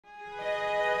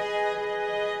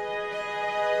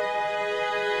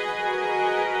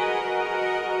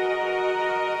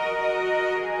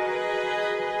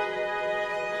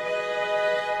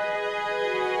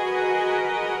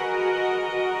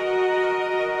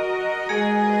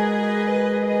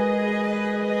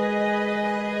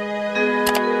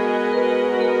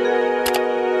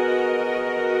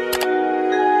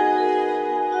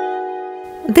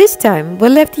This time we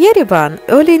left Yerevan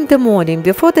early in the morning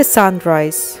before the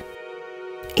sunrise.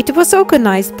 It was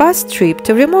organized bus trip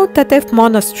to remote Tatev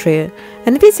Monastery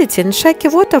and visiting Shaki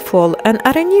Waterfall and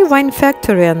Areni wine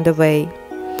factory on the way.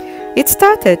 It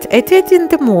started at 8 in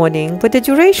the morning with the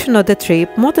duration of the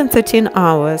trip more than 13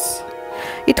 hours.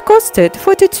 It costed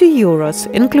 €42,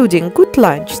 including good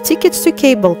lunch, tickets to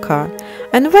cable car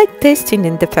and wine tasting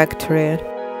in the factory.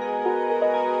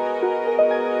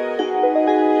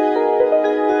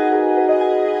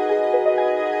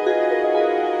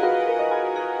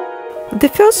 The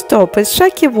first stop is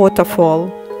Shaki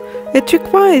Waterfall. It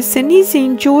requires an easy,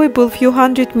 enjoyable few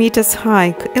hundred meters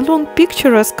hike along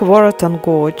picturesque Vorotan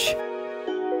Gorge.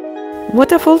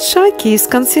 Waterfall Shaki is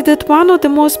considered one of the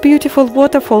most beautiful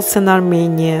waterfalls in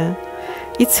Armenia.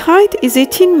 Its height is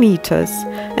 18 meters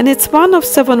and it's one of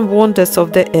 7 wonders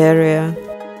of the area.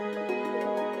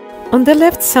 On the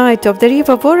left side of the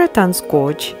river Vorotan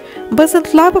Gorge,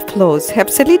 basalt lava flows have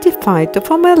solidified to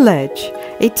form a ledge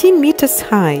 18 meters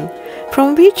high,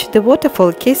 from which the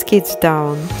waterfall cascades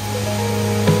down.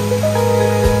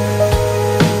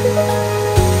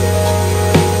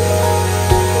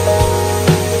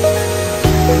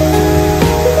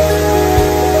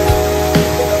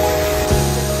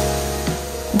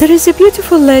 There is a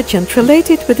beautiful legend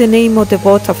related with the name of the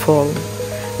waterfall.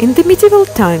 In the medieval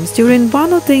times, during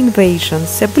one of the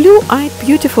invasions, a blue-eyed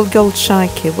beautiful girl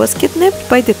Shaki was kidnapped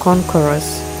by the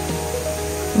conquerors.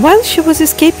 While she was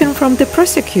escaping from the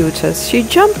prosecutors, she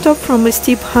jumped off from a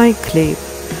steep high cliff.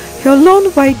 Her long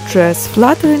white dress,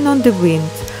 fluttering on the wind,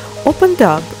 opened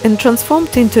up and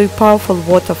transformed into a powerful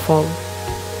waterfall.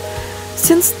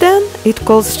 Since then, it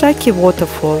calls Shaki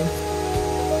Waterfall.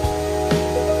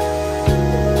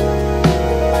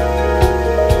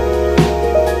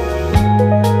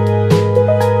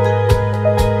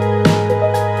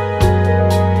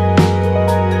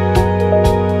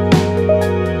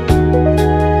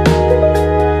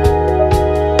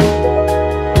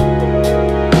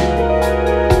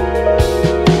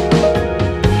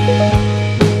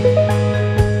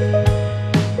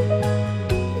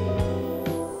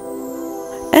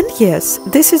 And yes,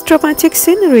 this is dramatic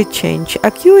scenery change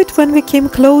occurred when we came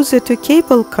closer to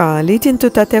cable car leading to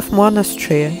Tatev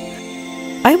Monastery.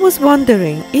 I was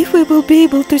wondering if we will be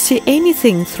able to see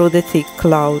anything through the thick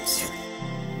clouds.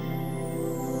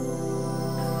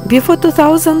 Before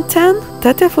 2010,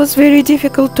 Tatev was very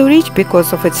difficult to reach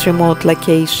because of its remote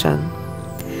location.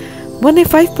 When a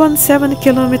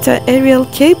 5.7-kilometer aerial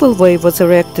cableway was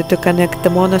erected to connect the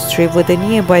monastery with the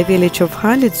nearby village of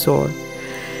Halidzor,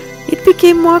 it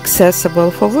became more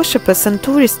accessible for worshippers and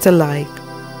tourists alike.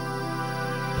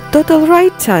 Total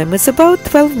ride time is about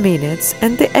 12 minutes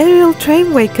and the aerial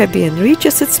tramway cabin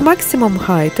reaches its maximum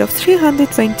height of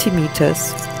 320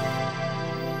 meters.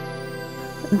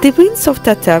 The Winds of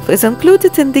Tatev is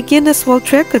included in the Guinness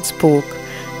World Records book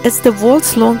as the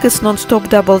world's longest non-stop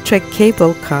double-track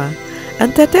cable car,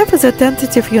 and Tatev is a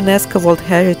tentative UNESCO World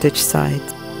Heritage Site.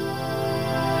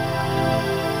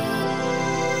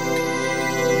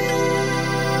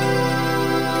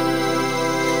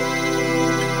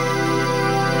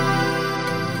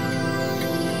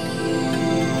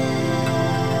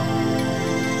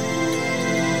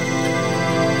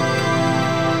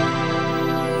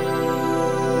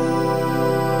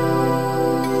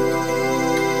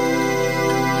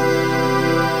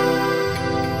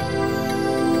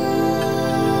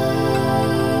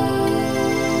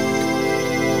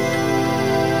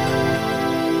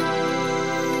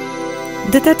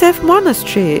 The Tatev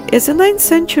Monastery is a 9th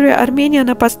century Armenian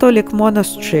apostolic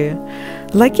monastery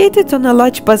located on a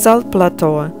large basalt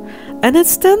plateau, and it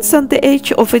stands on the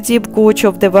edge of a deep gorge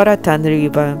of the Vorotan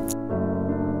River.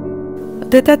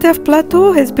 The Tatev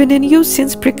Plateau has been in use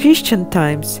since pre-Christian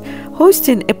times,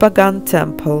 hosting a pagan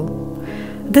temple.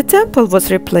 The temple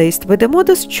was replaced with a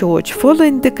modest church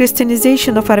following the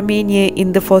Christianization of Armenia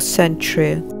in the 4th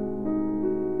century.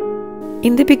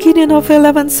 In the beginning of the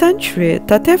 11th century,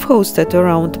 Tatev hosted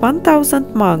around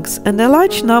 1,000 monks and a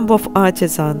large number of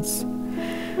artisans.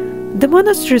 The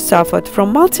monastery suffered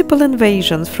from multiple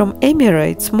invasions from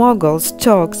Emirates, Mongols,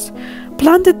 Turks,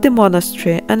 plundered the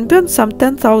monastery and burned some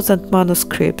 10,000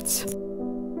 manuscripts.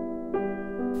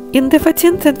 In the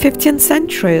 14th and 15th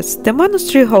centuries, the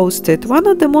monastery hosted one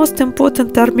of the most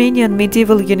important Armenian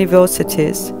medieval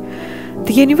universities,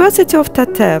 the University of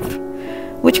Tatev,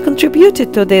 which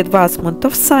contributed to the advancement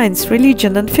of science,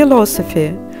 religion and philosophy,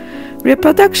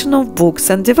 reproduction of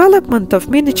books and development of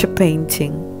miniature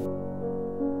painting.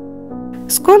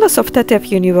 Scholars of Tatev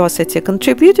University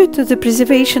contributed to the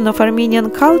preservation of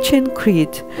Armenian culture in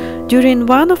Crete during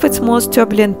one of its most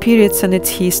turbulent periods in its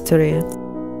history.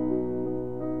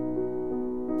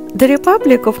 The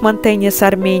Republic of Mountainous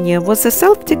Armenia was a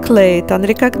self-declared,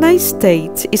 unrecognized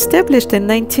state established in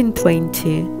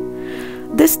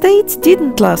 1920. The state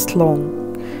didn't last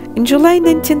long. In July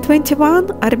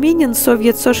 1921, Armenian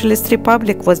Soviet Socialist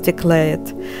Republic was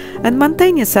declared, and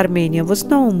Mountainous Armenia was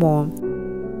no more.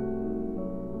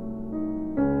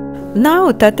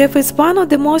 Now, Tatev is one of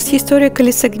the most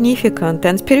historically significant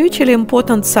and spiritually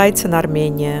important sites in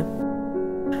Armenia.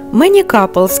 Many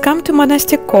couples come to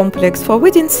monastic complex for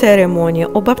wedding ceremony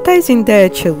or baptizing their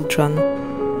children.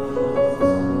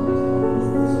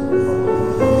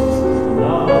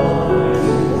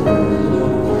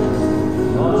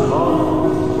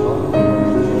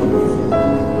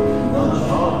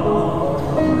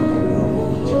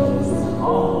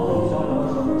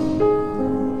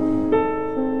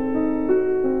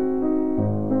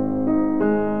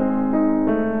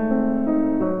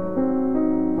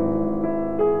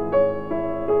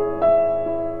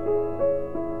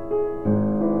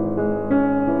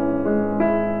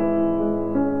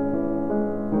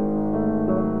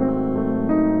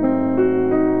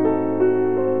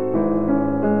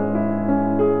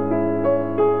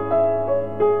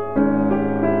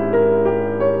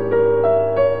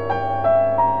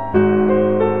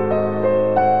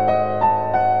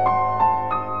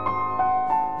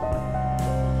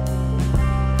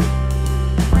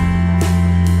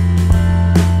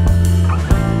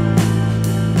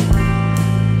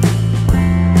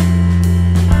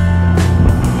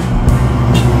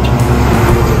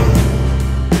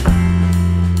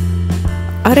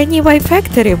 Areni wine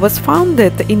factory was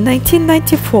founded in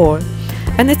 1994,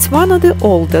 and it's one of the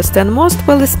oldest and most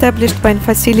well-established wine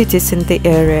facilities in the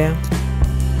area.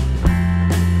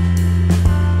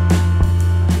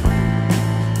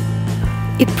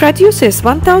 It produces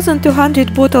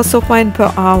 1,200 bottles of wine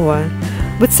per hour,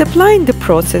 with supply in the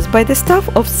process by the staff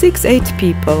of 6-8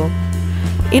 people.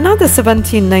 Another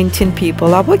 17-19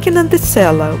 people are working in the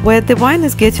cellar where the wine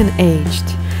is getting aged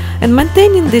and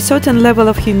maintaining the certain level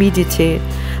of humidity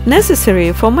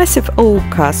necessary for massive oak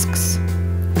casks.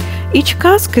 Each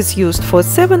cask is used for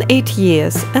 7-8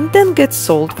 years and then gets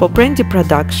sold for brandy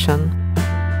production.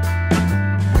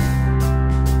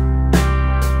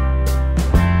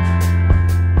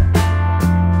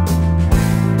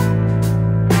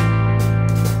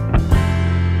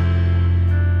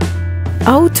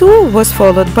 Our tour was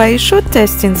followed by a short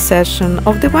tasting session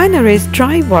of the winery's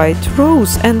dry white,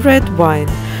 rose and red wine,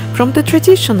 from the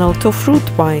traditional to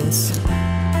fruit wines.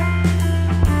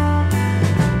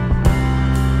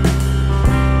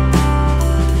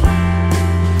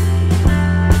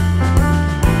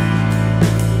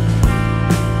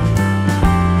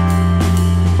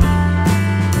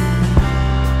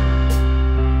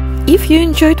 If you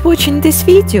enjoyed watching this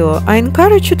video, I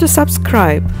encourage you to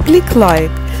subscribe, click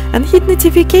like and hit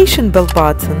notification bell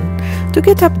button to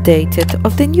get updated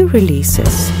of the new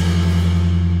releases.